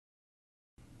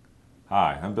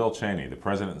Hi, I'm Bill Cheney, the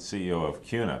President and CEO of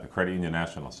CUNA, the Credit Union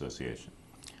National Association.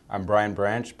 I'm Brian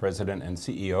Branch, President and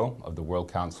CEO of the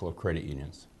World Council of Credit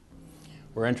Unions.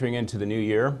 We're entering into the new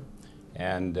year,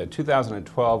 and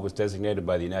 2012 was designated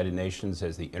by the United Nations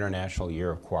as the International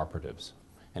Year of Cooperatives.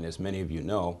 And as many of you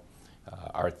know,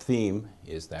 our theme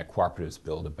is that cooperatives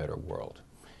build a better world.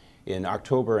 In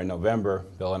October and November,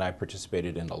 Bill and I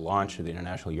participated in the launch of the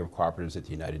International Year of Cooperatives at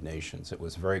the United Nations. It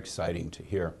was very exciting to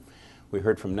hear. We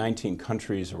heard from 19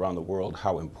 countries around the world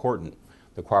how important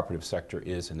the cooperative sector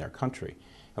is in their country.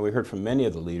 And we heard from many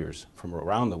of the leaders from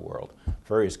around the world,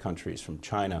 various countries from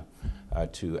China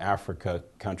to Africa,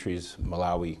 countries,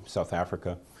 Malawi, South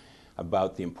Africa,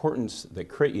 about the importance that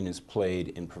credit unions played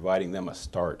in providing them a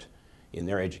start in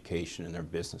their education and their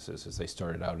businesses as they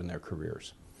started out in their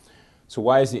careers. So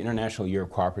why is the International Year of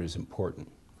Cooperatives important?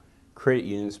 Credit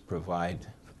unions provide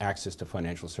access to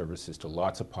financial services to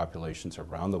lots of populations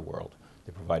around the world.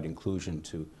 They provide inclusion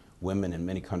to women in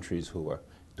many countries who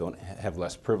don't have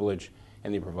less privilege,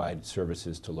 and they provide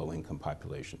services to low-income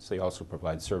populations. They also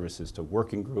provide services to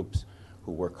working groups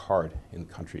who work hard in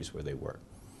countries where they work.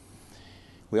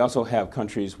 We also have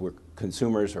countries where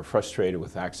consumers are frustrated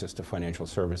with access to financial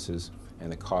services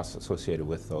and the costs associated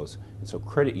with those. And so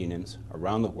credit unions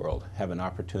around the world have an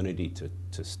opportunity to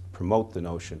promote the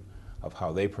notion of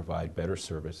how they provide better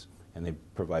service and they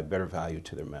provide better value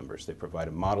to their members. They provide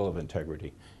a model of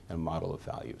integrity and a model of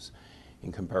values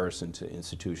in comparison to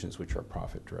institutions which are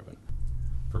profit-driven.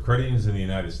 For credit unions in the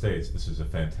United States, this is a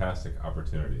fantastic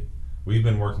opportunity. We've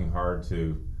been working hard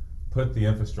to put the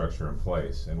infrastructure in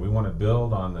place, and we want to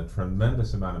build on the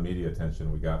tremendous amount of media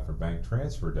attention we got for Bank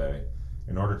Transfer Day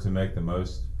in order to make the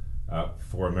most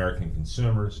for American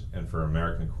consumers and for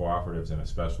American cooperatives, and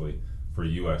especially for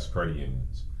U.S. credit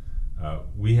unions.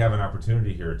 We have an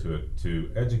opportunity here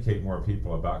to educate more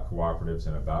people about cooperatives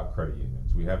and about credit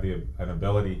unions. We have an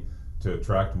ability to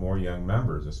attract more young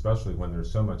members, especially when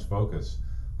there's so much focus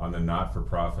on the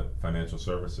not-for-profit financial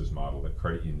services model that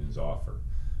credit unions offer.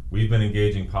 We've been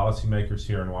engaging policymakers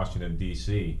here in Washington,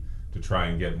 D.C. to try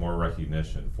and get more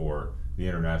recognition for the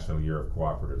International Year of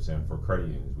Cooperatives and for credit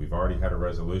unions. We've already had a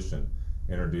resolution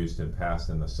introduced and passed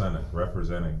in the Senate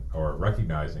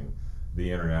recognizing the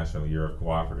International Year of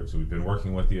Cooperatives. We've been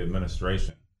working with the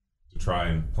administration to try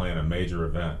and plan a major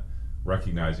event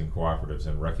recognizing cooperatives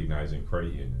and recognizing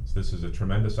credit unions. This is a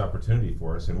tremendous opportunity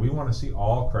for us, and we want to see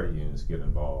all credit unions get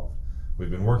involved. We've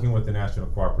been working with the National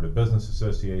Cooperative Business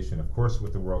Association, of course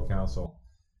with the World Council,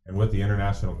 and with the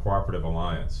International Cooperative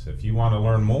Alliance. If you want to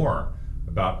learn more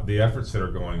about the efforts that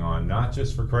are going on, not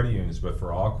just for credit unions, but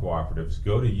for all cooperatives,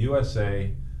 go to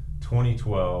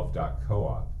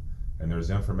USA2012.coop, and there's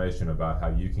information about how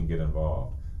you can get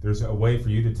involved. There's a way for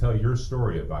you to tell your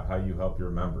story about how you help your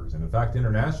members. And in fact,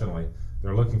 internationally,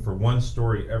 they're looking for one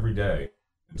story every day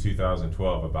in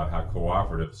 2012 about how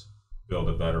cooperatives build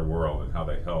a better world and how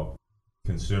they help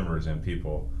consumers and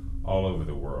people all over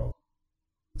the world.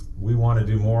 We want to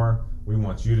do more. We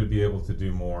want you to be able to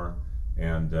do more.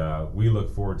 And we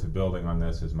look forward to building on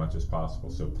this as much as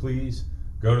possible. So please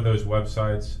go to those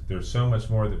websites. There's so much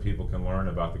more that people can learn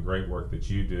about the great work that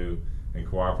you do and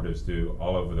cooperatives do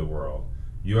all over the world.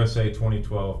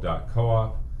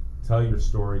 USA2012.coop. Tell your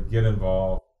story. Get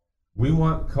involved. We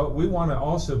want to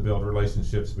also build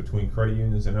relationships between credit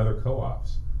unions and other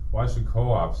co-ops. Why should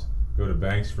co-ops go to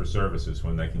banks for services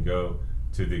when they can go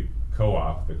to the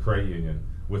co-op, the credit union,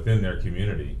 within their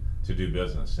community to do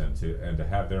business and to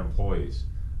have their employees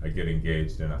get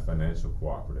engaged in a financial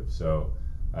cooperative? So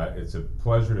it's a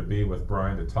pleasure to be with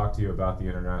Brian to talk to you about the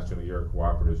International Year of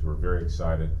Cooperatives. We're very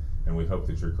excited, and we hope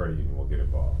that your credit union will get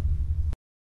involved.